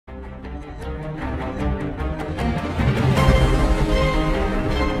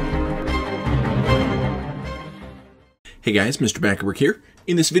Hey guys, Mr. Backerberg here.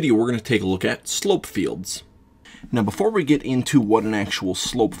 In this video, we're going to take a look at slope fields. Now, before we get into what an actual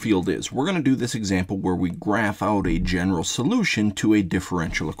slope field is, we're going to do this example where we graph out a general solution to a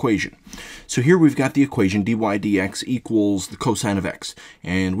differential equation. So here we've got the equation dy dx equals the cosine of x,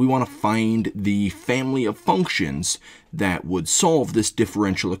 and we want to find the family of functions that would solve this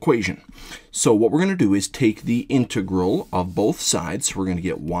differential equation. So what we're going to do is take the integral of both sides. So we're going to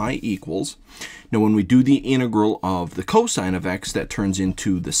get y equals. Now when we do the integral of the cosine of x, that turns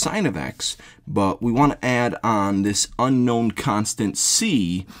into the sine of x, but we want to add on this unknown constant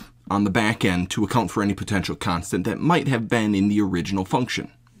c on the back end to account for any potential constant that might have been in the original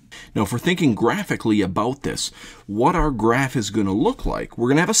function. Now, if we're thinking graphically about this, what our graph is going to look like, we're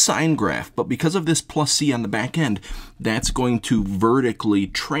going to have a sine graph, but because of this plus c on the back end, that's going to vertically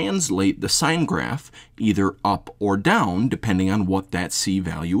translate the sine graph either up or down, depending on what that c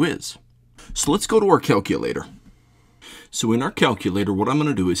value is. So let's go to our calculator. So in our calculator, what I'm going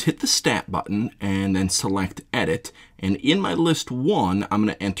to do is hit the Stat button and then select Edit. And in my list 1, I'm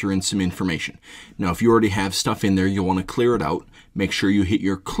going to enter in some information. Now, if you already have stuff in there, you'll want to clear it out. Make sure you hit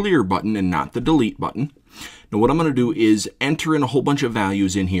your Clear button and not the Delete button. Now, what I'm going to do is enter in a whole bunch of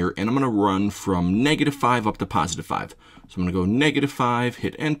values in here, and I'm going to run from -5 up to +5. So I'm going to go -5,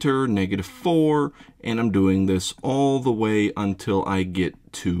 hit Enter, -4, and I'm doing this all the way until I get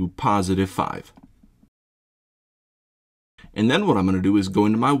to +5. And then what I'm going to do is go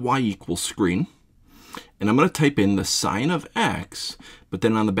into my y equals screen, and I'm going to type in the sine of x, but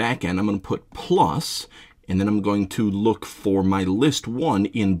then on the back end, I'm going to put plus, and then I'm going to look for my list 1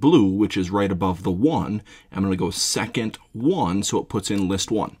 in blue, which is right above the 1. I'm going to go second 1, so it puts in list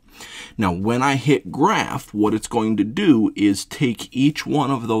 1. Now, when I hit graph, what it's going to do is take each one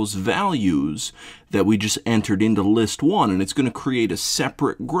of those values that we just entered into list 1, and it's going to create a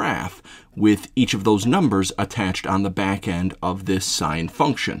separate graph with each of those numbers attached on the back end of this sine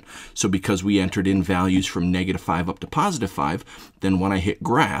function. So because we entered in values from -5 up to +5, then when I hit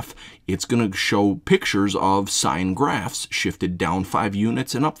graph, it's going to show pictures of sine graphs shifted down 5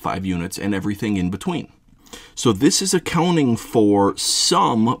 units and up 5 units and everything in between. So this is accounting for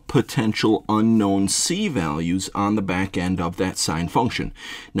some potential unknown c values on the back end of that sine function.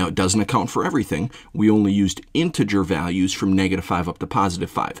 Now, it doesn't account for everything. We only used integer values from -5 up to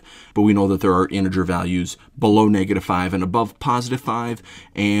 +5. But we know that there are integer values below -5 and above +5,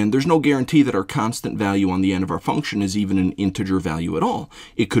 and there's no guarantee that our constant value on the end of our function is even an integer value at all.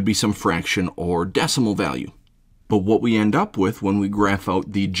 It could be some fraction or decimal value. But what we end up with when we graph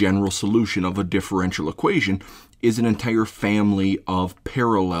out the general solution of a differential equation is an entire family of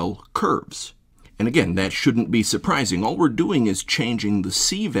parallel curves. And again, that shouldn't be surprising. All we're doing is changing the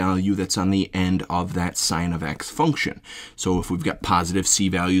c value that's on the end of that sine of x function. So if we've got positive c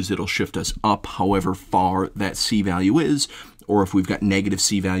values, it'll shift us up however far that c value is. Or if we've got negative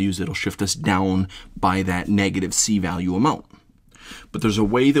c values, it'll shift us down by that negative c value amount. But there's a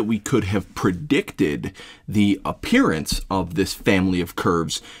way that we could have predicted the appearance of this family of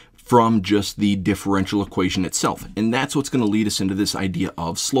curves from just the differential equation itself. And that's what's going to lead us into this idea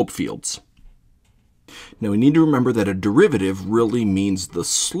of slope fields. Now, we need to remember that a derivative really means the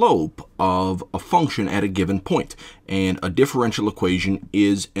slope of a function at a given point. And a differential equation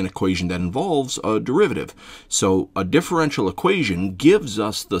is an equation that involves a derivative. So a differential equation gives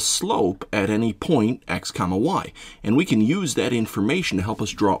us the slope at any point x comma y. And we can use that information to help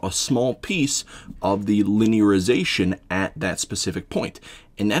us draw a small piece of the linearization at that specific point.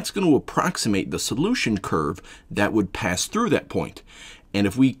 And that's going to approximate the solution curve that would pass through that point. And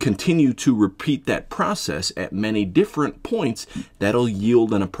if we continue to repeat that process at many different points, that'll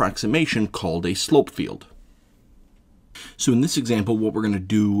yield an approximation called a slope field. So in this example, what we're going to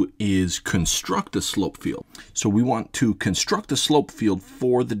do is construct a slope field. So we want to construct a slope field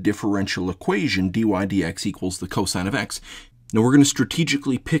for the differential equation dy dx equals the cosine of x. Now we're going to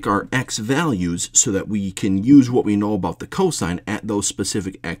strategically pick our x values so that we can use what we know about the cosine at those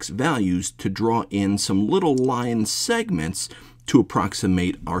specific x values to draw in some little line segments to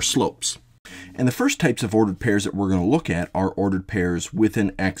approximate our slopes. And the first types of ordered pairs that we're going to look at are ordered pairs with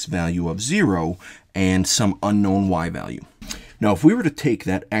an x value of 0 and some unknown y value. Now, if we were to take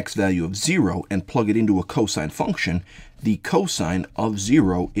that x value of 0 and plug it into a cosine function, the cosine of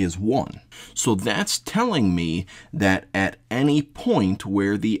 0 is 1. So that's telling me that at any point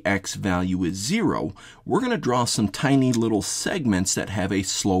where the x value is 0, we're going to draw some tiny little segments that have a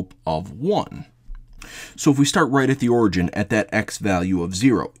slope of 1. So if we start right at the origin at that x value of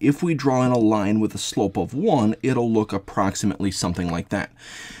 0, if we draw in a line with a slope of 1, it'll look approximately something like that.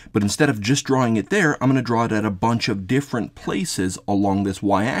 But instead of just drawing it there, I'm going to draw it at a bunch of different places along this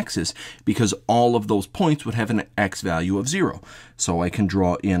y-axis because all of those points would have an x value of 0. So I can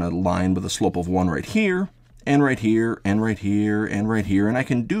draw in a line with a slope of 1 right here, and right here, and right here, and right here, and I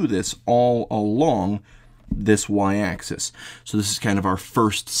can do this all along this y-axis. So this is kind of our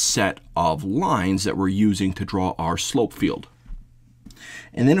first set of lines that we're using to draw our slope field.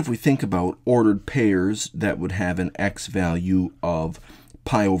 And then if we think about ordered pairs that would have an x value of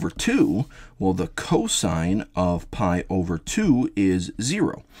pi over 2, well, the cosine of pi over 2 is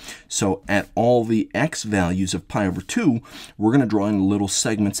 0. So at all the x values of pi over 2, we're going to draw in little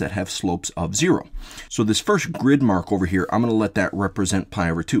segments that have slopes of 0. So this first grid mark over here, I'm going to let that represent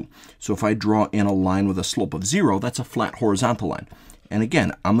pi over 2. So if I draw in a line with a slope of 0, that's a flat horizontal line. And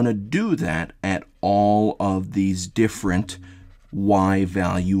again, I'm going to do that at all of these different y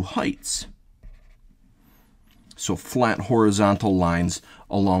value heights. So flat horizontal lines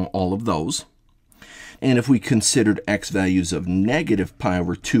along all of those. And if we considered x values of negative pi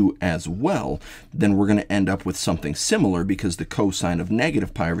over 2 as well, then we're going to end up with something similar because the cosine of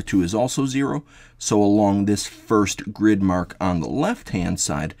negative pi over 2 is also 0. So along this first grid mark on the left-hand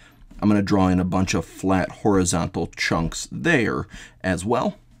side, I'm going to draw in a bunch of flat horizontal chunks there as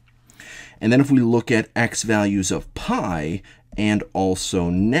well. And then if we look at x values of pi and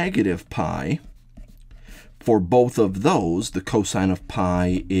also negative pi, for both of those, the cosine of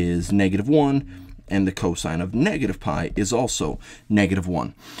pi is -1, and the cosine of negative pi is also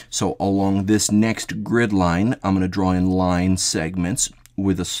 -1. So along this next grid line, I'm going to draw in line segments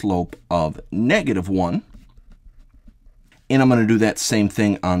with a slope of -1. And I'm going to do that same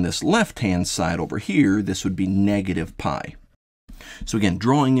thing on this left-hand side over here. This would be negative pi. So again,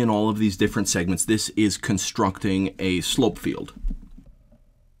 drawing in all of these different segments, this is constructing a slope field.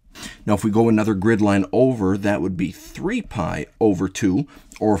 Now, if we go another grid line over, that would be 3 pi over 2,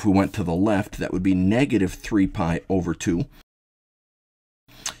 or if we went to the left, that would be -3 pi over 2.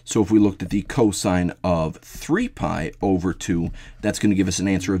 So if we looked at the cosine of 3 pi over 2, that's going to give us an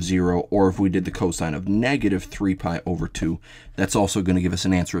answer of 0, or if we did the cosine of -3 pi over 2, that's also going to give us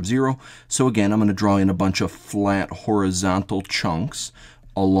an answer of 0. So again, I'm going to draw in a bunch of flat horizontal chunks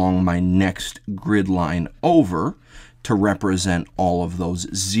along my next grid line over to represent all of those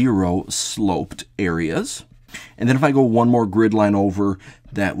 0 sloped areas. And then if I go one more grid line over,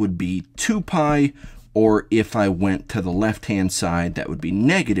 that would be 2 pi, or if I went to the left-hand side, that would be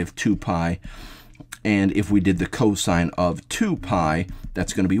 -2 pi. And if we did the cosine of 2 pi,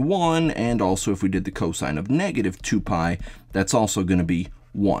 that's going to be 1, and also if we did the cosine of -2 pi, that's also going to be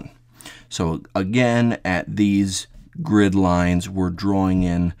 1. So again, at these grid lines, we're drawing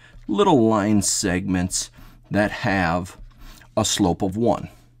in little line segments that have a slope of 1.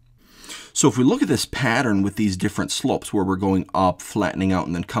 So if we look at this pattern with these different slopes where we're going up, flattening out,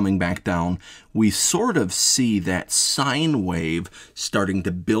 and then coming back down, we sort of see that sine wave starting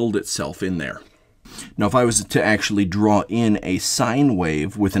to build itself in there. Now, if I was to actually draw in a sine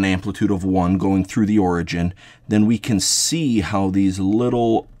wave with an amplitude of 1 going through the origin, then we can see how these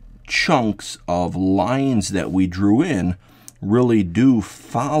little chunks of lines that we drew in really do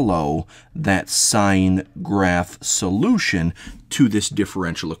follow that sine graph solution to this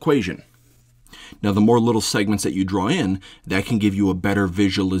differential equation. Now, the more little segments that you draw in, that can give you a better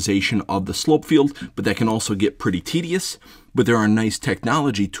visualization of the slope field, but that can also get pretty tedious. But there are nice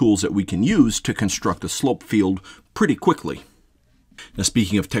technology tools that we can use to construct a slope field pretty quickly. Now,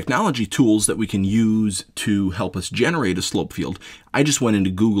 speaking of technology tools that we can use to help us generate a slope field, I just went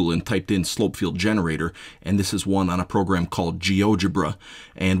into Google and typed in slope field generator, and this is one on a program called GeoGebra.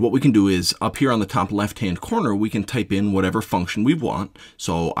 And what we can do is up here on the top left-hand corner, we can type in whatever function we want.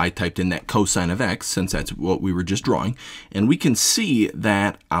 So I typed in that cosine of x, since that's what we were just drawing, and we can see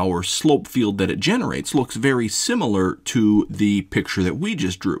that our slope field that it generates looks very similar to the picture that we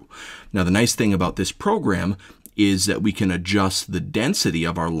just drew. Now, the nice thing about this program is that we can adjust the density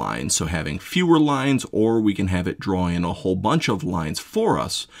of our lines, so having fewer lines, or we can have it draw in a whole bunch of lines for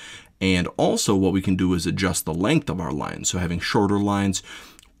us. And also what we can do is adjust the length of our lines, so having shorter lines,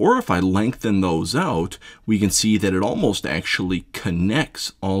 or if I lengthen those out, we can see that it almost actually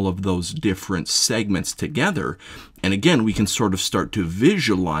connects all of those different segments together. And again, we can sort of start to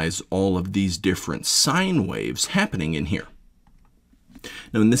visualize all of these different sine waves happening in here.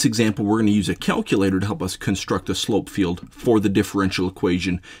 Now, in this example, we're going to use a calculator to help us construct a slope field for the differential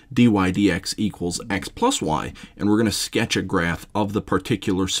equation dy dx equals x plus y, and we're going to sketch a graph of the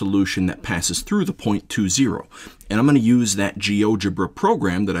particular solution that passes through the point 2, 0. And I'm going to use that GeoGebra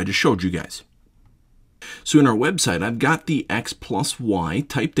program that I just showed you guys. So in our website, I've got the x plus y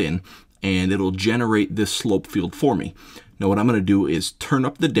typed in, and it'll generate this slope field for me. Now what I'm going to do is turn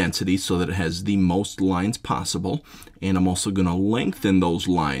up the density so that it has the most lines possible, and I'm also going to lengthen those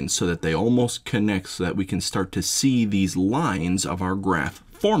lines so that they almost connect so that we can start to see these lines of our graph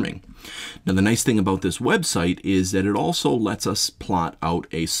forming. Now the nice thing about this website is that it also lets us plot out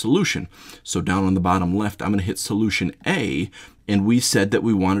a solution. So down on the bottom left, I'm going to hit solution A, and we said that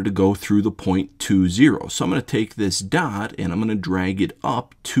we wanted to go through the point 2, 0. So I'm going to take this dot and I'm going to drag it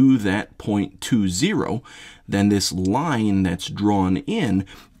up to that point 2, 0. Then this line that's drawn in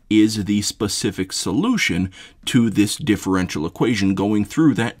is the specific solution to this differential equation going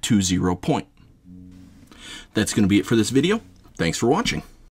through that 2, 0 point. That's going to be it for this video. Thanks for watching.